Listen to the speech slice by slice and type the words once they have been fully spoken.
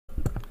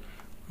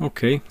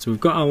Okay, so we've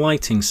got our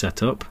lighting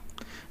set up.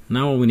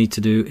 Now all we need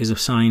to do is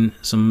assign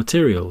some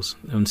materials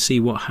and see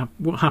what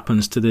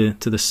happens to the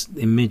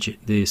image,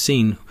 the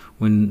scene,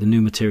 when the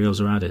new materials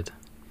are added.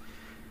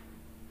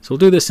 So we'll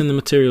do this in the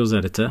materials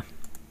editor.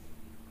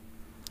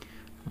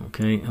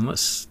 Okay, and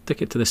let's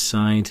stick it to this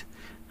side,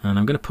 and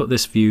I'm going to put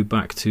this view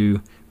back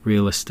to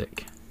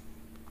realistic.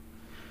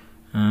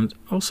 And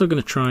also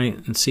going to try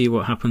and see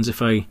what happens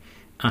if I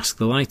ask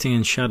the lighting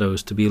and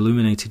shadows to be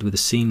illuminated with the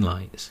scene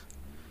lights.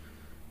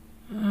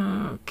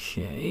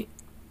 Okay,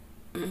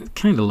 it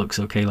kind of looks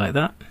okay like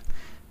that.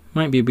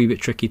 Might be a wee bit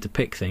tricky to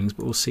pick things,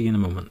 but we'll see in a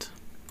moment.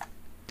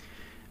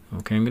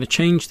 Okay, I'm going to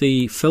change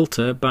the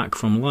filter back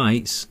from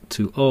lights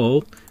to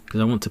all,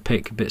 because I want to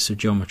pick bits of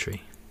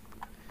geometry.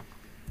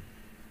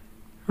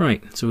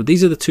 Right, so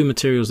these are the two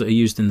materials that are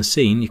used in the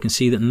scene. You can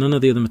see that none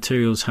of the other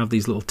materials have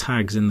these little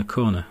tags in the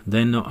corner.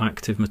 They're not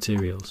active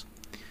materials.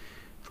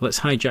 So let's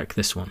hijack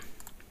this one.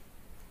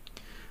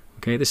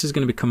 Okay, this is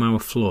going to become our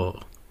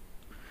floor.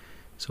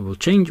 So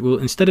we'll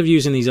instead of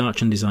using these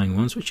Arch and Design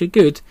ones, which are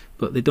good,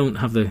 but they don't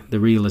have the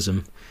realism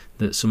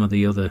that some of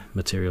the other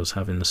materials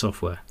have in the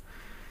software.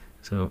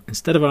 So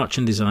instead of Arch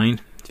and Design,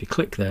 if you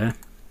click there,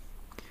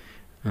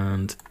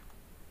 and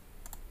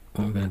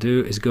what I'm going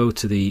to do is go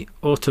to the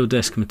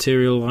Autodesk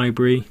Material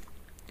Library,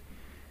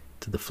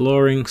 to the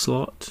flooring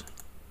slot.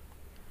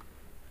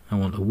 I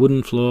want a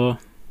wooden floor,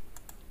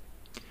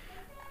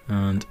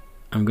 and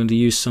I'm going to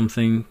use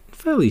something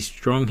fairly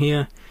strong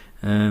here.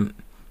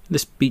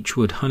 This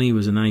beechwood honey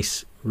was a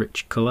nice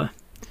rich colour,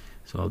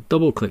 so I'll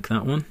double click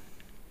that one.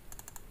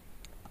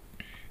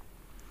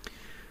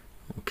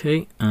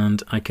 Okay,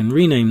 and I can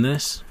rename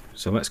this,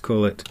 so let's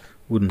call it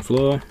wooden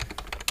floor.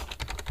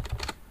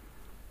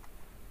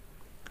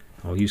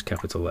 I'll use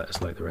capital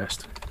letters like the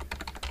rest,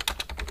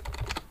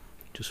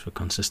 just for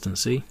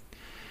consistency.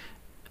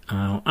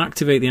 I'll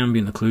activate the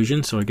ambient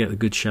occlusion so I get the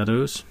good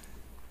shadows,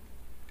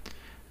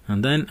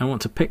 and then I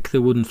want to pick the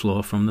wooden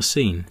floor from the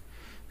scene.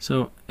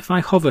 So if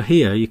I hover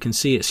here, you can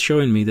see it's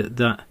showing me that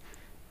the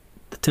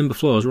timber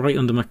floor is right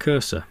under my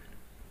cursor.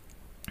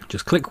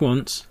 Just click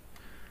once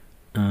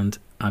and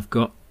I've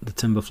got the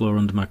timber floor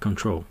under my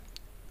control.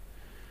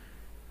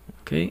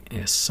 Okay,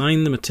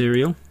 assign the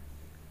material.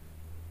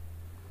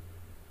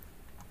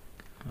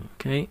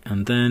 Okay,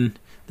 and then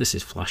this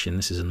is flashing,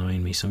 this is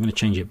annoying me, so I'm going to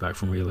change it back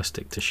from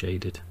realistic to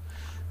shaded.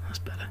 That's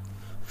better.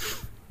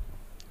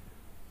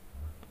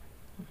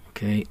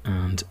 Okay,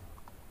 and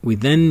we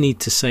then need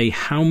to say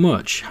how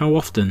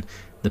often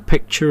the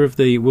picture of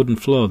the wooden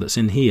floor that's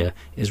in here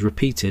is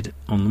repeated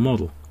on the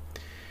model.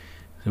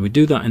 So we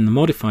do that in the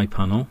modify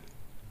panel,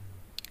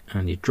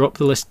 and you drop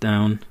the list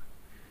down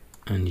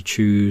and you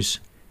choose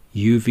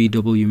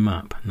UVW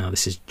map. Now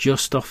this is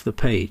just off the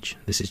page,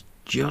 this is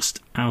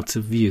just out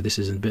of view, this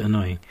is a bit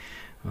annoying.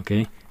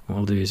 Okay, what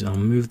I'll do is I'll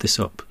move this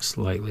up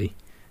slightly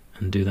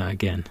and do that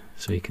again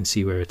so you can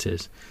see where it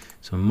is.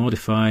 So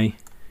modify,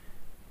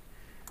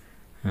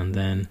 and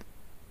then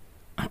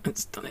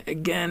it's done it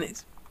again.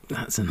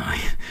 That's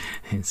annoying.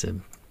 It's a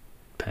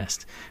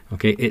pest.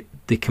 Okay,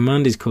 the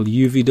command is called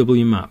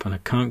UVW map, and I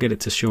can't get it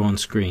to show on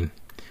screen.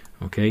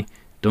 Okay,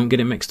 don't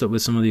get it mixed up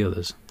with some of the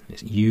others.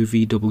 It's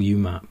UVW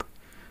map.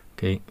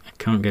 Okay, I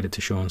can't get it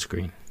to show on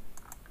screen.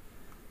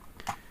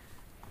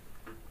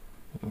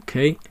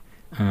 Okay,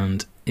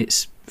 and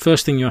it's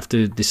first thing you have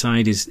to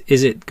decide is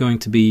it going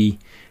to be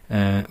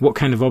what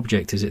kind of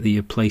object is it that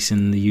you're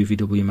placing the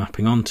UVW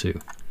mapping onto?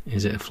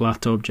 Is it a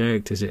flat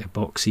object? Is it a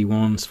boxy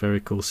one,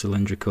 spherical,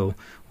 cylindrical,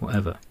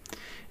 whatever?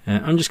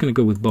 I'm just going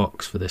to go with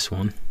box for this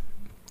one,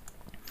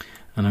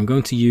 and I'm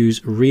going to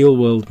use real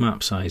world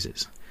map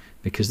sizes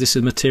because this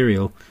is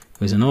material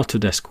is an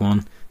Autodesk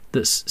one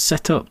that's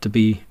set up to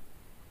be,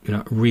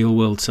 real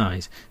world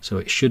size, so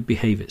it should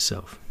behave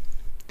itself.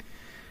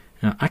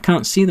 Now I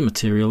can't see the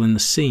material in the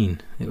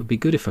scene. It would be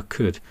good if I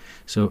could,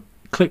 so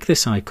click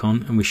this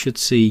icon and we should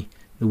see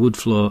the wood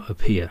floor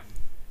appear.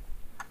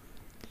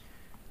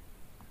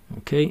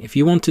 Okay, if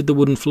you wanted the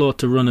wooden floor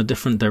to run a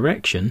different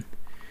direction,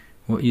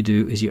 what you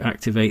do is you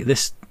activate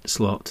this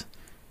slot,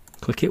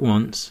 click it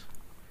once,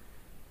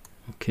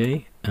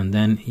 okay, and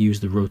then use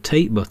the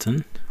rotate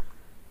button.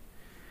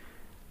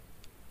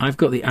 I've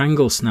got the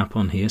angle snap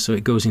on here, so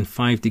it goes in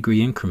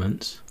 5-degree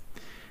increments,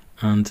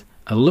 and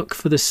I look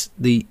for this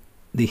the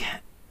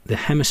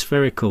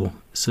hemispherical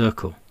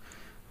circle,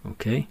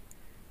 okay,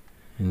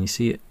 and you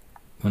see it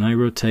when I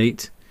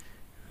rotate,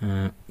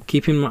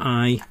 keeping my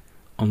eye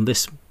on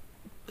this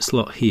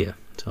slot here.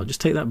 So I'll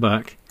just take that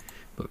back,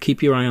 but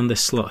keep your eye on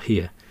this slot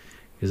here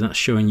because that's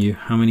showing you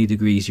how many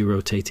degrees you're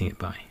rotating it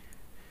by.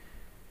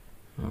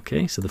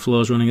 Okay, so the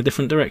floor is running a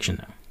different direction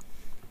now.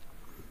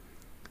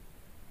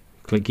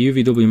 Click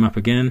UVW map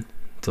again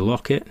to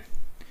lock it,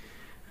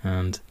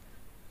 and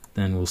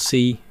then we'll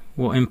see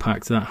what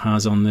impact that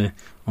has on the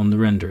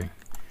rendering.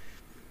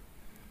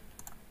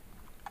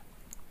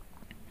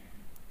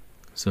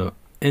 So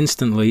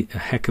instantly a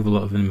heck of a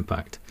lot of an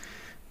impact.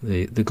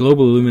 The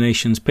global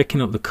illumination's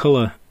picking up the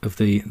colour of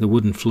the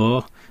wooden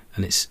floor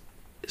and it's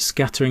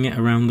scattering it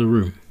around the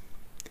room.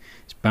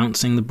 It's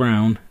bouncing the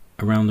brown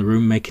around the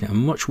room, making it a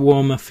much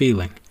warmer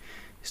feeling.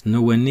 It's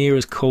nowhere near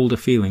as cold a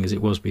feeling as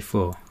it was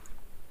before.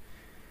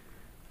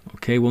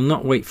 Okay, we'll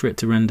not wait for it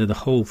to render the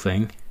whole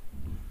thing.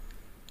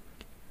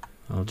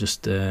 I'll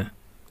just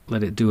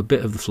let it do a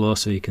bit of the floor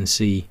so you can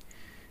see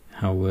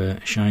how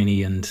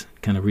shiny and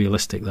kind of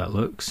realistic that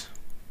looks.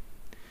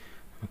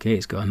 Okay,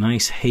 it's got a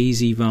nice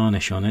hazy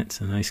varnish on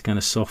it, a nice kind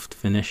of soft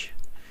finish,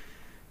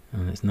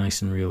 and it's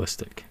nice and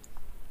realistic.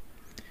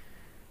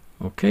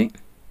 Okay,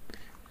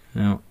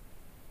 now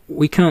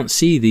we can't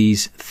see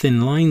these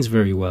thin lines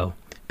very well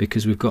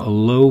because we've got a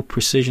low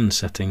precision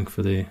setting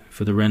for the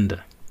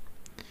render.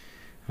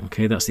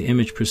 Okay, that's the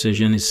image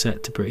precision is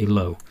set to pretty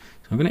low.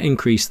 So I'm going to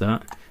increase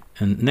that,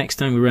 and next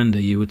time we render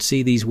you would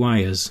see these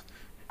wires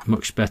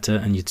much better,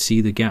 and you'd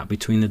see the gap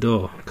between the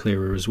door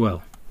clearer as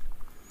well.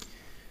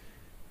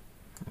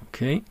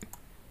 Okay,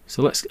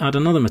 so let's add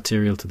another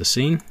material to the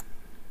scene.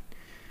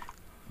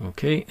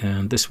 Okay,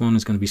 and this one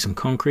is going to be some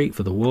concrete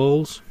for the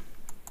walls.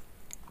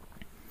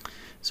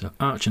 So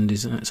arch and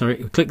design, sorry,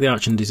 click the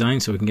arch and design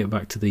so we can get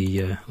back to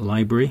the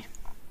library.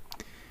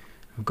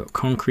 I've got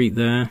concrete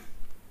there.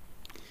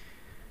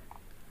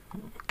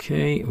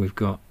 Okay, we've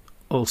got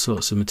all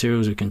sorts of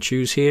materials we can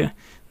choose here.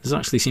 There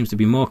actually seems to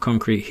be more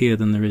concrete here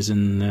than there is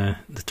in the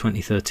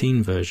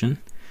 2013 version.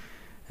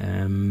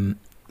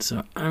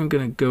 So I'm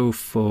going to go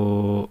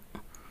for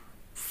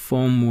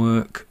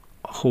formwork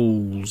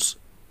holes.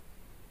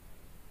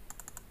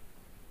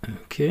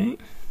 Okay.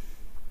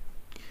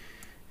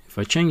 If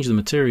I change the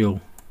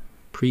material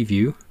preview,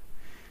 you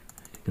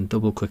can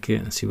double click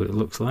it and see what it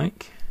looks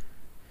like.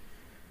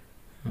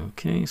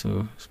 Okay,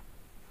 so it's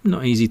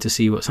not easy to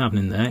see what's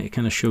happening there. It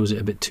kind of shows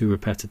it a bit too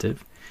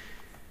repetitive.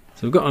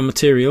 So we've got our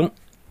material.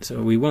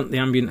 So we want the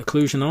ambient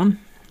occlusion on,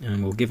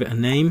 and we'll give it a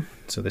name.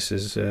 So this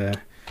is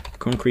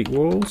concrete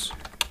walls.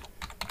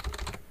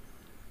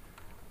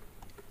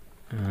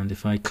 And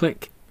if I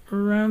click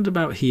around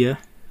about here,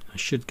 I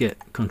should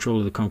get control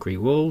of the concrete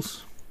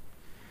walls,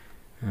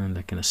 and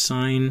I can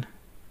assign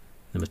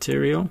the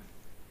material.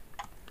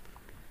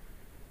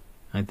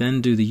 I then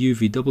do the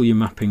UVW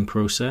mapping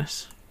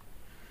process.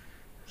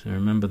 So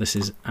remember, this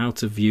is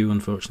out of view,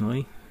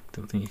 unfortunately.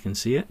 Don't think you can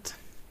see it.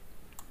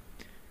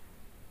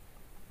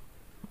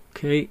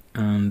 Okay,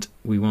 and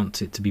we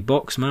want it to be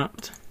box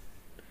mapped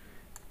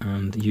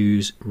and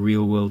use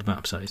real world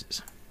map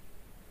sizes.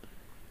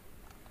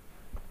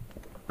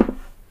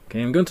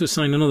 Okay, I'm going to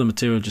assign another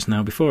material just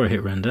now before I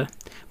hit render.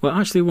 Well,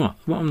 actually what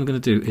I'm going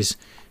to do is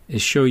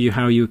show you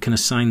how you can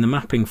assign the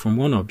mapping from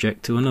one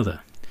object to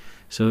another.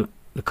 So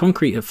the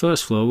concrete at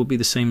first floor will be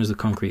the same as the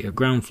concrete at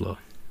ground floor.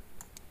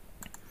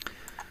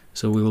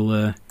 So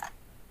we'll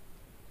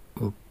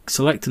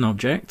select an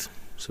object.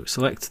 So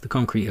select the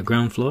concrete at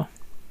ground floor,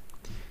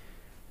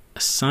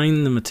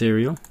 assign the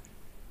material,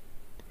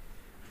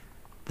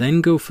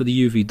 then go for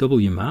the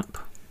UVW map,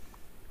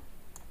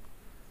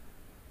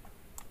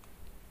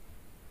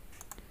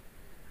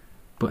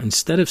 but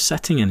instead of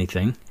setting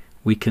anything,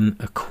 we can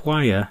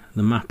acquire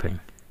the mapping.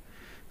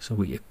 So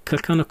we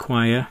click on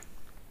acquire,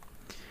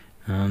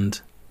 and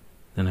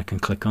then I can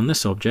click on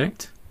this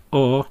object,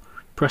 or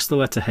press the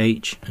letter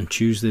H and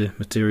choose the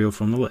material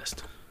from the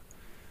list.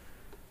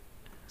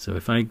 So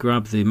if I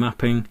grab the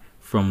mapping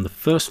from the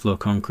first floor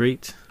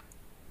concrete,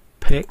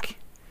 pick,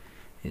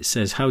 it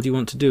says how do you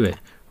want to do it,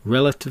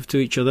 relative to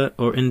each other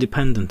or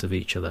independent of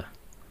each other.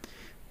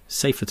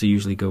 Safer to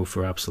usually go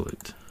for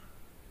absolute.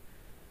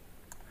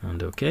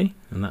 And OK,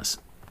 and that's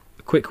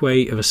a quick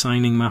way of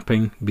assigning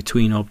mapping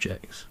between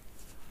objects.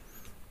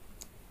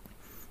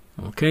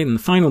 Okay, and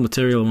the final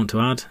material I want to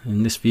add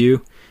in this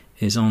view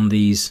is on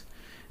these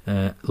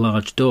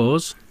large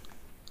doors.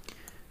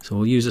 So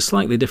we'll use a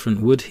slightly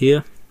different wood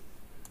here.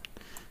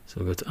 So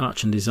we'll go to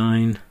Arch and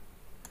Design.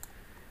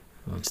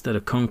 Well, instead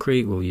of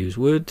concrete, we'll use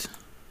wood.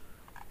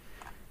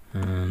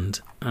 And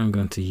I'm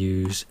going to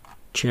use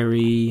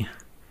cherry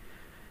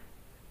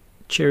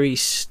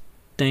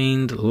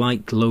stained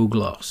light low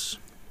gloss.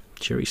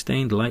 Cherry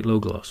stained light low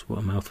gloss. What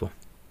a mouthful.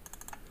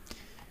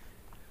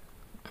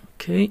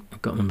 Okay,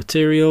 I've got the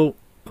material.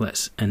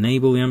 Let's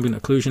enable the ambient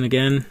occlusion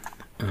again,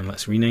 and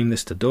let's rename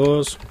this to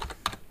doors.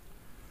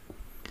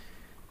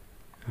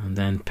 And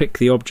then pick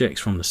the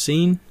objects from the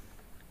scene.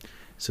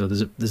 So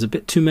there's a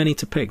bit too many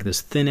to pick.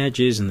 There's thin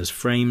edges and there's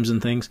frames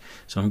and things.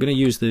 So I'm going to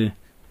use the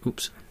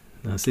oops.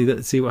 Now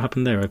see what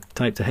happened there? I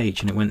typed a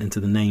H and it went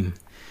into the name.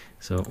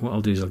 So what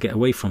I'll do is I'll get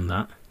away from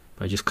that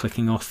by just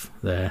clicking off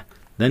there,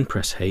 then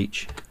press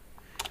H,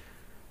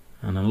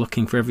 and I'm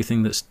looking for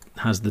everything that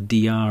has the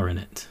DR in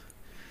it.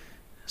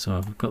 So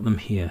I've got them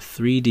here,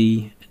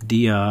 3D,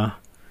 DR,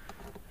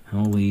 and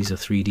all these are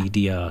 3D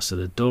DR, so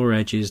the door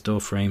edges,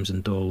 door frames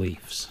and door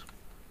leaves.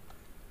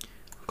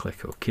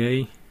 Click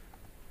OK.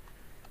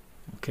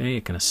 Okay, I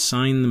can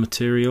assign the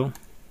material.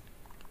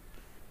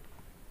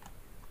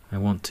 I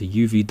want to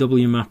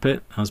UVW map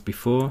it as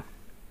before.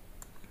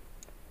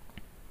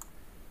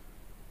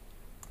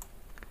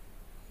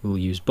 We'll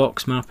use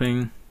box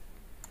mapping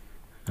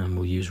and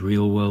we'll use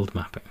real world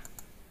mapping.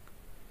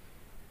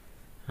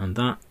 And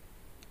that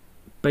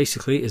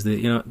basically is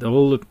the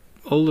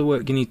all the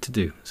work you need to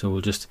do. So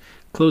we'll just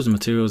close the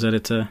materials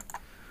editor,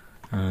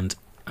 and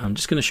I'm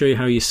just going to show you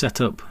how you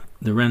set up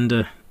the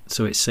render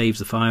so it saves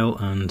the file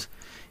and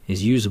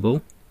is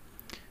usable.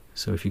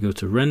 So if you go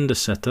to render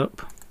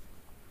setup,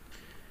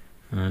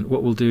 and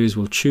what we'll do is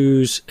we'll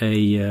choose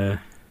a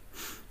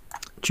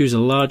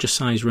larger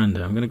size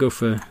render. I'm going to go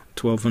for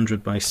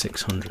 1200 by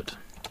 600.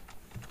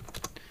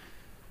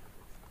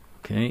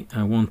 Okay,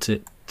 I want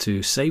it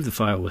to save the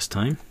file this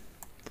time.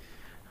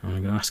 I'm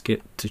going to ask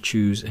it to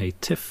choose a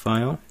TIFF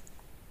file,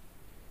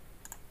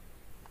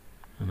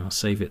 and I'll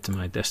save it to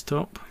my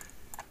desktop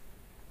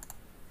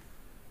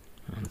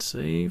and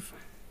save.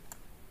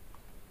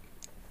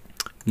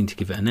 Need to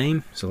give it a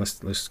name, so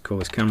let's call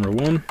this camera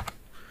 1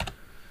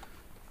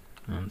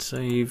 and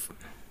save.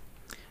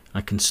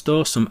 I can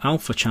store some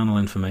alpha channel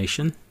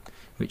information,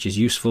 which is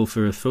useful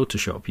for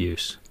Photoshop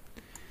use.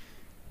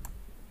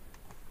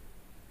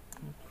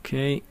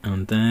 Okay,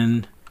 and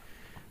then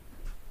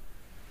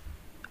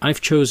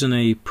I've chosen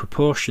a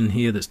proportion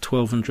here that's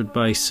 1200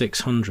 by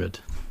 600.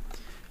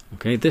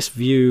 Okay, this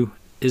view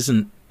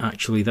isn't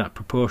actually that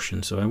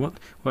proportion, so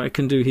what I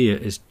can do here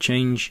is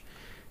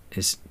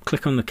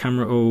click on the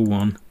camera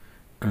 001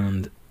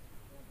 and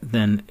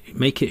then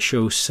make it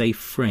show safe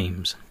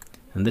frames,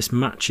 and this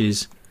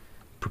matches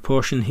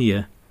proportion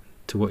here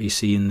to what you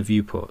see in the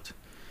viewport.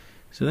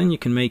 So then you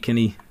can make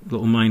any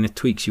little minor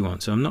tweaks you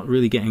want. So I'm not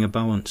really getting a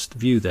balanced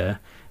view there.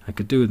 I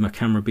could do with my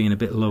camera being a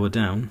bit lower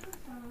down.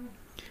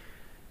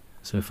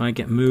 So if I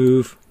get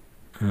move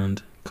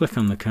and click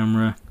on the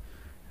camera,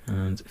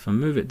 and if I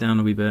move it down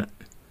a wee bit,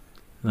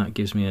 that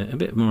gives me a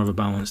bit more of a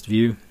balanced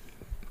view.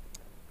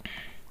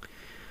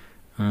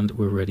 And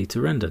we're ready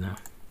to render now.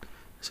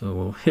 So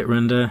we'll hit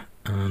render,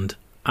 and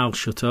I'll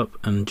shut up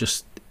and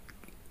just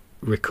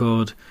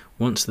record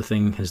once the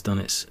thing has done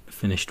its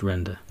finished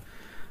render.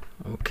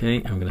 Okay,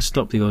 I'm going to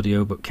stop the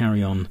audio but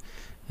carry on,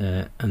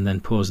 and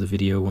then pause the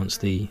video once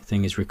the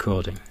thing is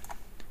recording.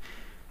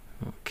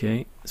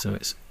 Okay, so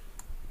it's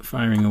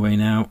firing away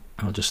now.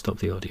 I'll just stop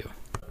the audio.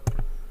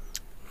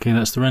 Okay,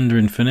 that's the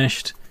rendering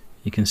finished.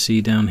 You can see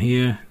down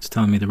here it's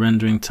telling me the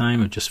rendering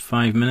time of just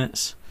 5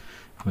 minutes,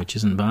 which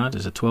isn't bad.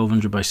 It's a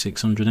 1200 by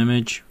 600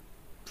 image,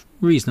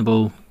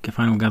 reasonable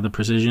final gather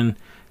precision,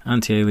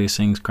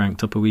 anti-aliasing's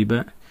cranked up a wee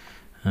bit,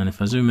 and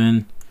if I zoom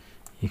in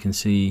you can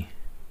see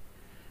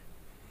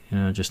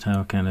just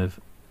how kind of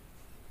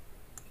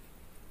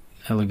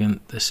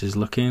elegant this is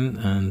looking,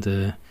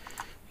 and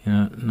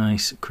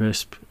nice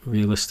crisp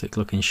realistic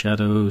looking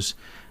shadows.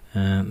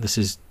 This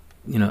is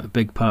a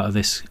big part of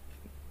this,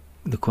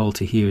 the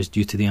quality here is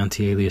due to the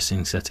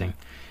anti-aliasing setting,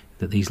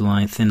 that these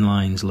thin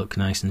lines look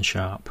nice and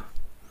sharp.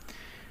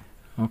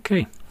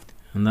 Okay,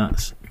 and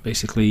that's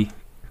basically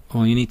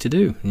all you need to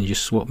do. You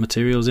just swap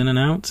materials in and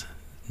out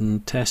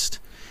and test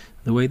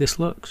the way this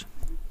looks.